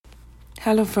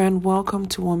Hello, friend. Welcome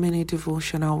to 1 Minute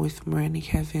Devotional with Marnie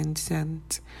Heavens. And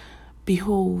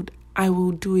behold, I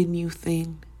will do a new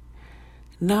thing.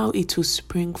 Now it will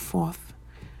spring forth.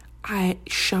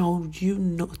 Shall you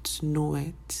not know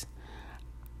it?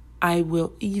 I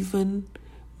will even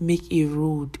make a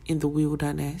road in the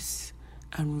wilderness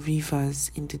and rivers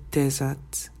in the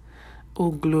desert. Oh,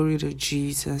 glory to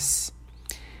Jesus.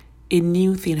 A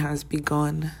new thing has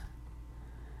begun.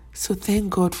 So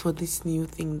thank God for this new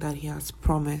thing that He has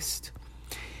promised.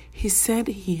 He said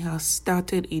He has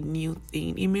started a new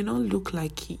thing. It may not look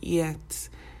like it yet,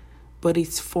 but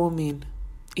it's forming.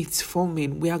 It's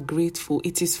forming. We are grateful.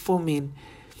 It is forming.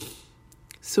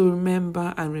 So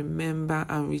remember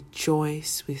and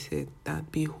rejoice with it that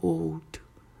behold,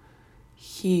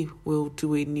 He will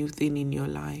do a new thing in your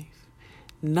life.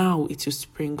 Now it will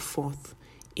spring forth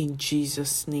in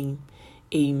Jesus' name.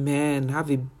 Amen. Have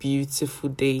a beautiful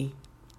day.